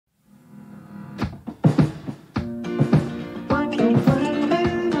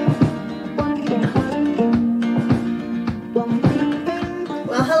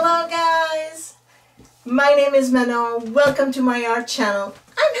my name is Manon. Welcome to my art channel.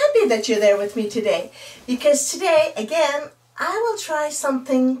 I'm happy that you're there with me today because today, again, I will try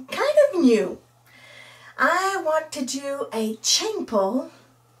something kind of new. I want to do a chain pull,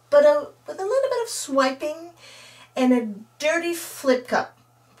 but with a little bit of swiping and a dirty flip cup.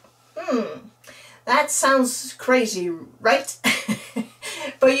 That sounds crazy, right?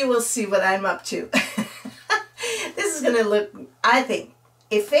 But you will see what I'm up to. This is going to look, I think,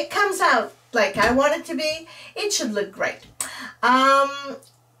 if it comes out like I want it to be, it should look great. I'm going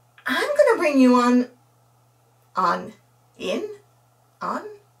to bring you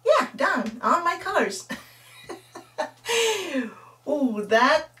down on my colors. Ooh,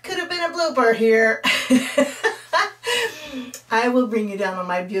 that could have been a blooper here. I will bring you down on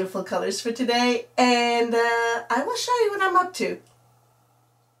my beautiful colors for today, and I will show you what I'm up to.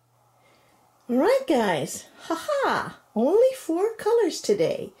 Alright guys, haha, only 4 colors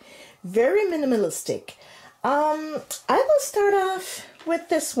today. Very minimalistic. I will start off with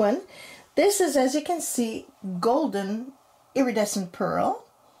this one. This is, as you can see, golden iridescent pearl.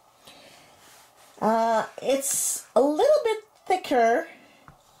 It's a little bit thicker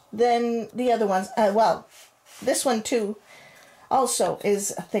than the other ones. Well, this one too also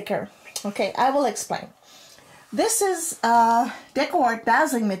is thicker. Okay, I will explain. This is DecoArt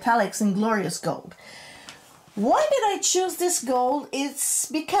Dazzling Metallics in Glorious Gold. Why did I choose this gold? It's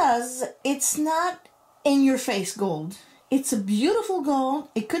because it's not in-your-face gold. It's a beautiful gold.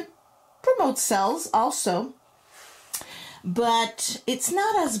 It could promote cells also, but it's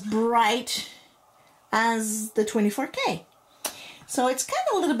not as bright as the 24K. So it's kind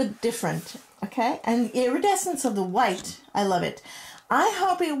of a little bit different, okay? And the iridescence of the white, I love it. I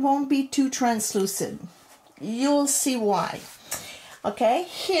hope it won't be too translucent. You'll see why. Okay,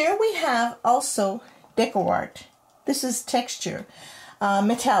 here we have also DecoArt. This is texture,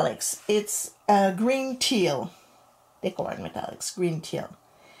 metallics. It's green teal. DecoArt metallics, green teal.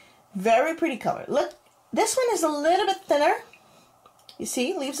 Very pretty color. Look, this one is a little bit thinner. You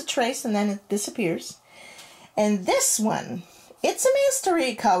see, leaves a trace and then it disappears. And this one, it's a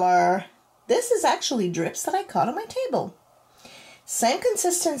mystery color. This is actually drips that I caught on my table. Same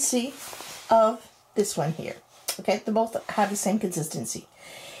consistency of this one here. Okay, they both have the same consistency.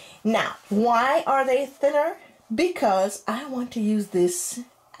 Now, why are they thinner? Because I want to use this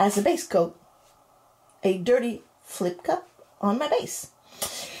as a base coat. A dirty flip cup on my base.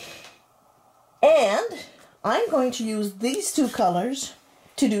 And I'm going to use these 2 colors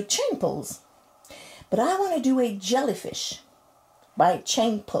to do chain pulls. But I want to do a jellyfish by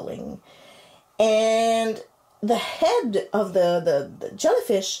chain pulling. And the head of the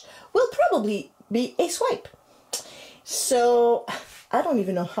jellyfish will probably be a swipe. So I don't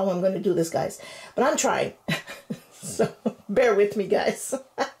even know how I'm going to do this, guys, but I'm trying. So bear with me, guys.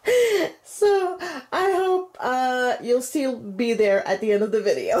 So I hope you'll still be there at the end of the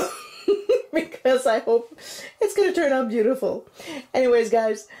video because I hope it's going to turn out beautiful. Anyways,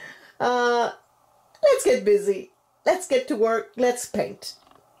 guys, let's get busy. Let's get to work. Let's paint.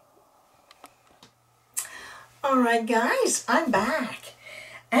 Alright guys, I'm back.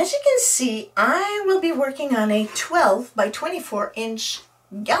 As you can see, I will be working on a 12 by 24 inch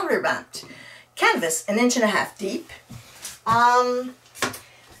gallery wrapped canvas, 1.5 inches deep.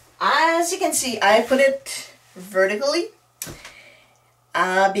 As you can see, I put it vertically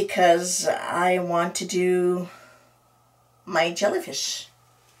because I want to do my jellyfish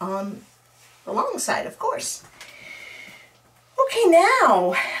on the long side, of course. Okay,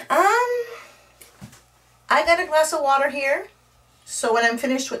 now, I got a glass of water here, so when I'm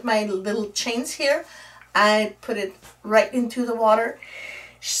finished with my little chains here, I put it right into the water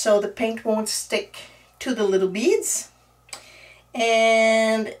so the paint won't stick to the little beads.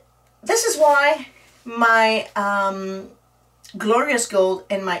 And this is why my Glorious Gold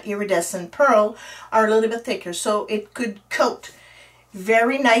and my Iridescent Pearl are a little bit thicker, so it could coat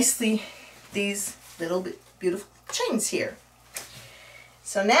very nicely these little beautiful chains here.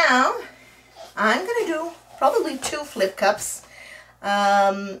 So now I'm going to do probably 2 flip cups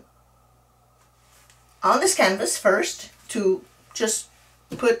on this canvas first to just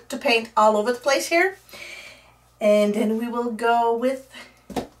put the paint all over the place here, and then we will go with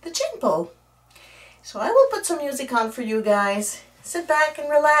the chain pull. So I will put some music on for you guys. Sit back and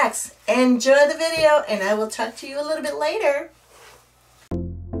relax, enjoy the video, and I will talk to you a little bit later.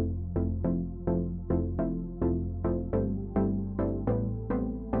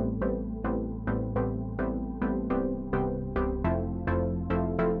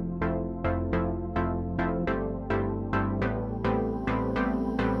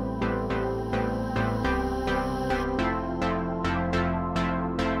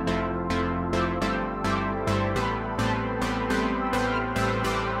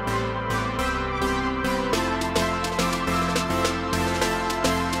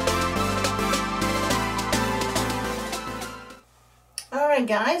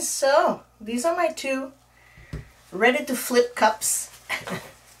 Alright guys, so these are my two ready to flip cups.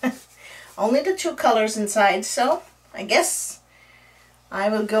 Only the two colors inside, so I guess I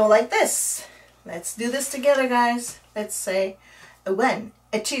will go like this. Let's do this together, guys. Let's say a 1,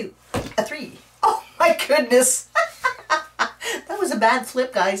 a 2, a 3. Oh my goodness! That was a bad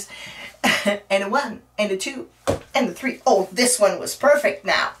flip, guys. And a 1, and a 2, and a 3. Oh, this one was perfect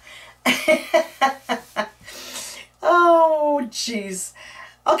now. Oh, jeez.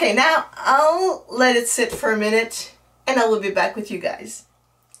 Okay, now I'll let it sit for a minute, and I will be back with you guys.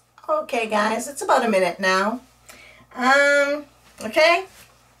 Okay, guys, it's about a minute now. Okay.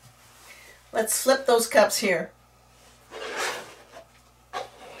 Let's flip those cups here.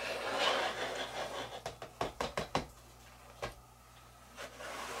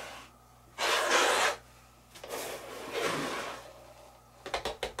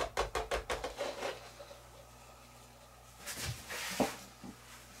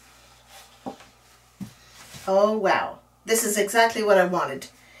 Oh wow, this is exactly what I wanted.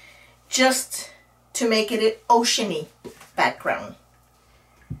 Just to make it an oceany background.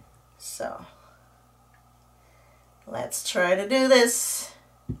 So, let's try to do this.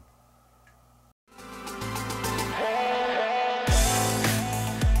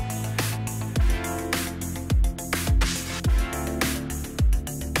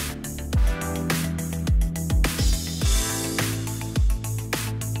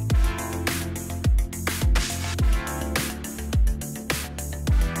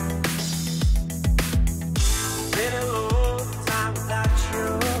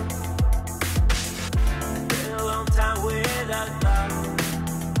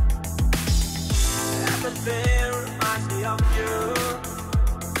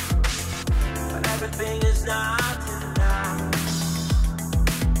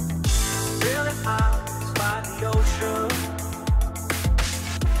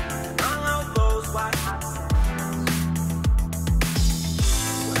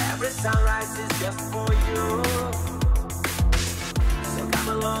 Sunrise is just for you, so come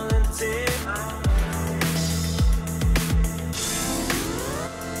along and take my hand.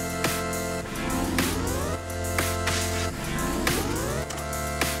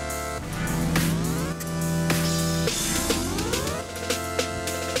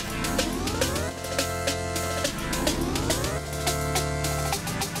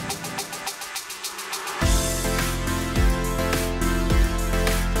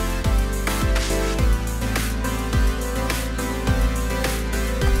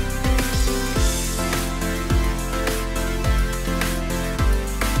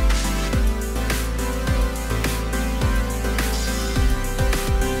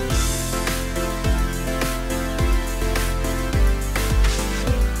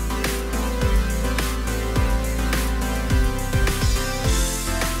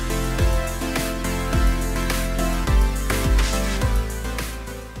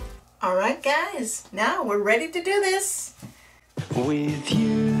 Alright guys, now we're ready to do this. With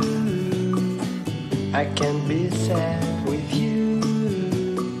you, I can be sad with you.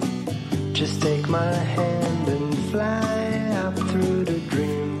 Just take my hand and fly up through the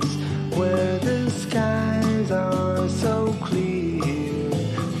dreams where the skies are so clear.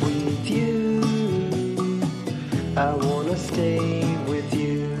 With you, I wanna stay with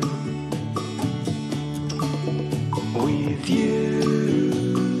you. With you,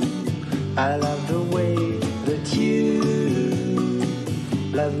 I love the way that you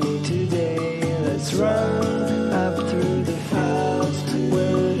love me today. Let's run up through the fields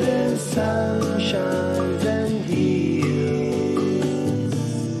where the sun shines and heals.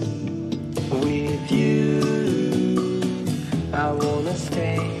 With you, I wanna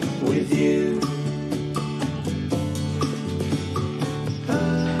stay with you.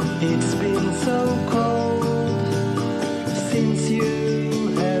 It's been so cold since you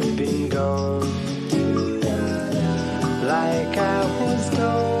have been gone. Like I was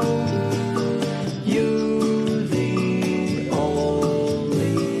told, you're the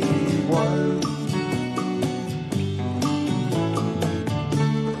only one.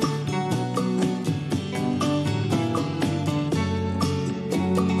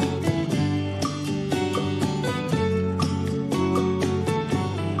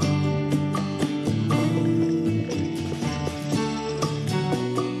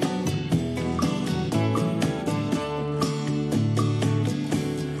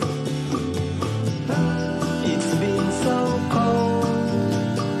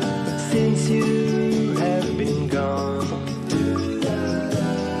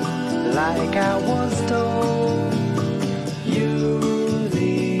 Like I was told, you're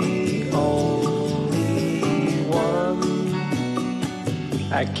the only one.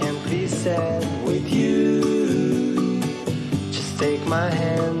 I can't be sad with you. Just take my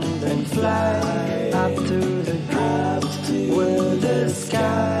hand and fly up to the clouds where the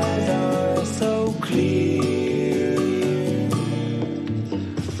skies are so clear.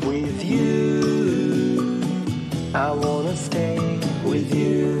 With you, I wanna stay with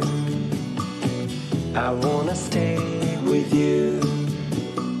you. I wanna stay with you.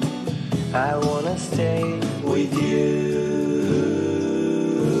 I wanna stay with you.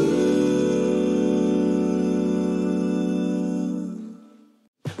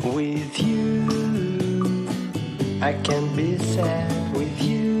 With you, I can't be sad with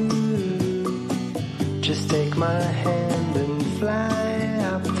you. Just take my hand and fly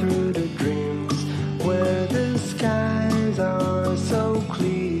up through the dreams where the skies are so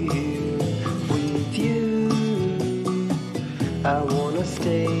clear. With you, I wanna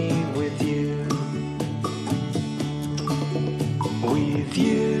stay with you. With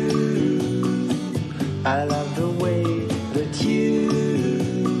you, I love the way that you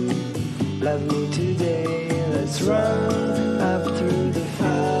love me today. Let's run up through the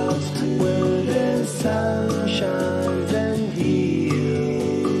fields where the sun shines and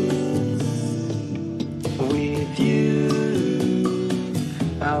heals. With you,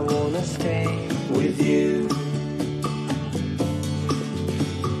 I wanna stay with you.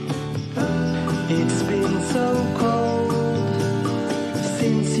 It's been so cold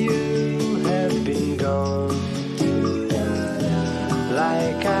since you have been gone.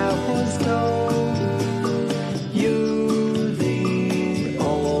 Like I was told, you're the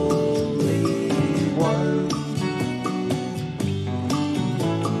only one.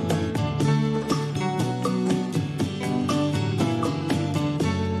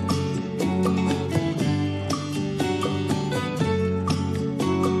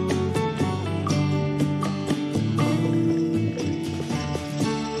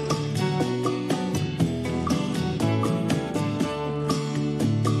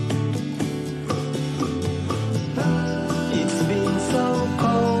 It's been so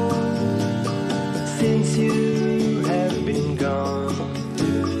cold since you have been gone.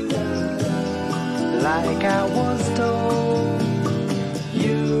 Like I was told,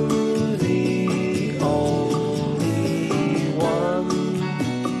 you're the only one.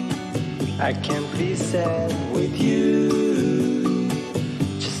 I can't be sad with you.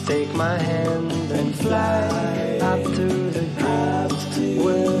 Just take my hand and fly up to the clouds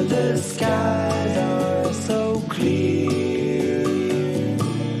where the skies are so clear.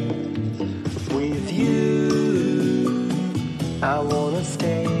 With you, I wanna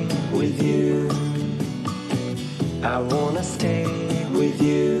stay with you. I wanna stay with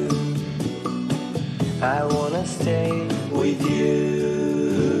you. I wanna stay with you.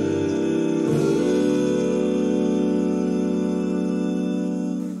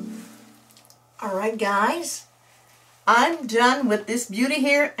 All right, guys, I'm done with this beauty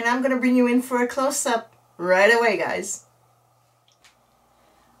here, and I'm gonna bring you in for a close-up right away, guys.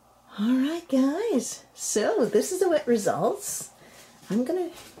 All right, guys, so this is the wet results. I'm gonna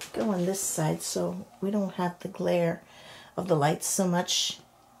go on this side so we don't have the glare of the light so much,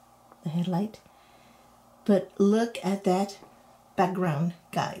 the headlight. But look at that background,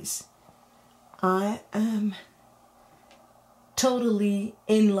 guys. I am totally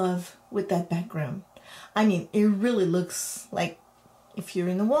in love with that background. I mean, it really looks like if you're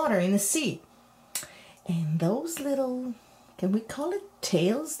in the water, in the sea. And those little, can we call it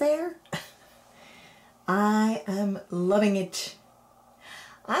tails there? I am loving it.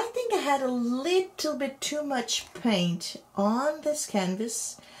 I think I had a little bit too much paint on this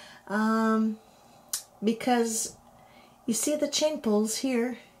canvas because you see the chain pulls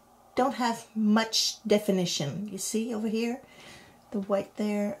here don't have much definition. You see over here, the white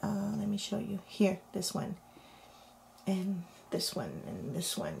there, let me show you here, this one and this one and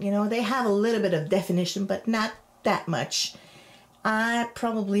this one. You know, they have a little bit of definition, but not that much. I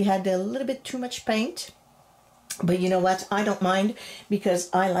probably had a little bit too much paint. But you know what? I don't mind because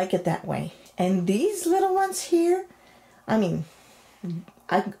I like it that way. And these little ones here, I mean,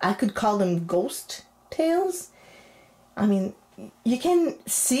 I could call them ghost tails. I mean, you can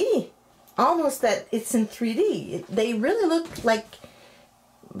see almost that it's in 3D. They really look like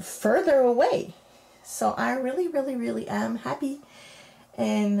further away. So I really am happy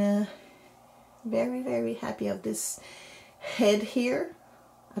and very, very happy of this head here.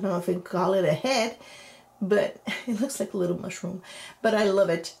 I don't know if you call it a head, but it looks like a little mushroom, but I love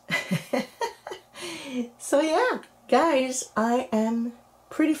it. So yeah, guys, I am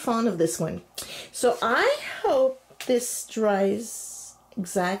pretty fond of this one. So I hope this dries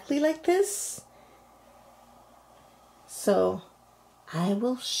exactly like this. So I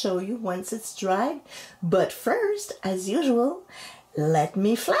will show you once it's dried. But first, as usual, let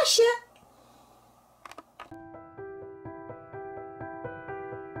me flash ya.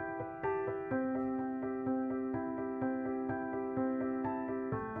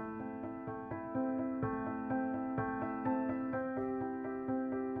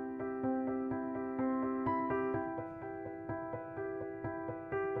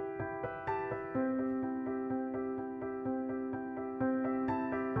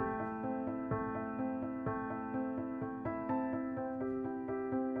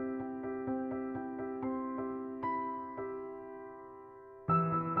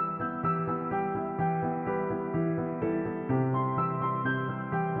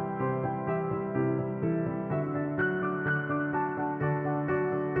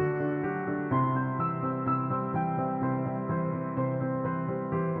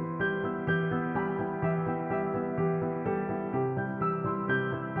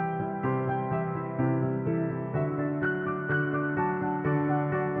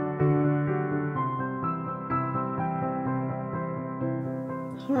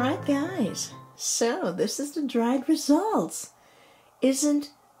 Alright guys, so this is the dried results. Isn't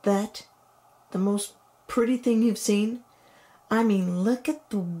that the most pretty thing you've seen? I mean, look at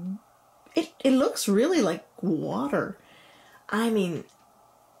the... It looks really like water. I mean,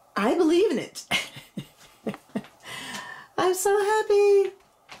 I believe in it. I'm so happy.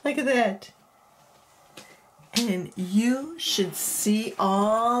 Look at that. And you should see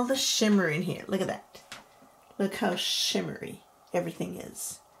all the shimmer in here. Look at that. Look how shimmery everything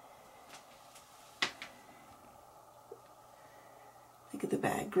is. Look at the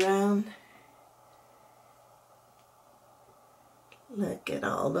background. Look at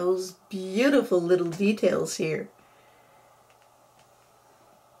all those beautiful little details here.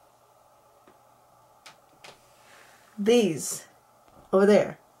 These over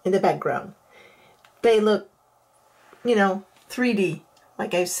there in the background, they look, you know, 3D.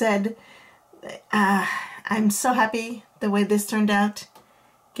 Like I've said, I'm so happy the way this turned out.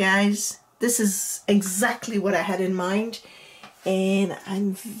 Guys, this is exactly what I had in mind. And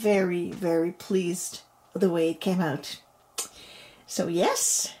I'm very, very pleased with the way it came out. So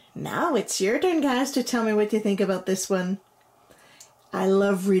yes, now it's your turn, guys, to tell me what you think about this one. I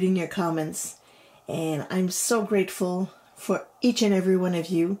love reading your comments. And I'm so grateful for each and every one of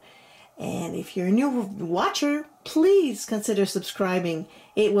you. And if you're a new watcher, please consider subscribing.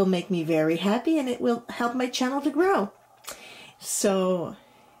 It will make me very happy and it will help my channel to grow. So,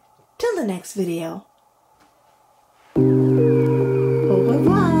 till the next video. Au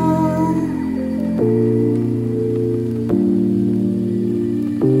revoir.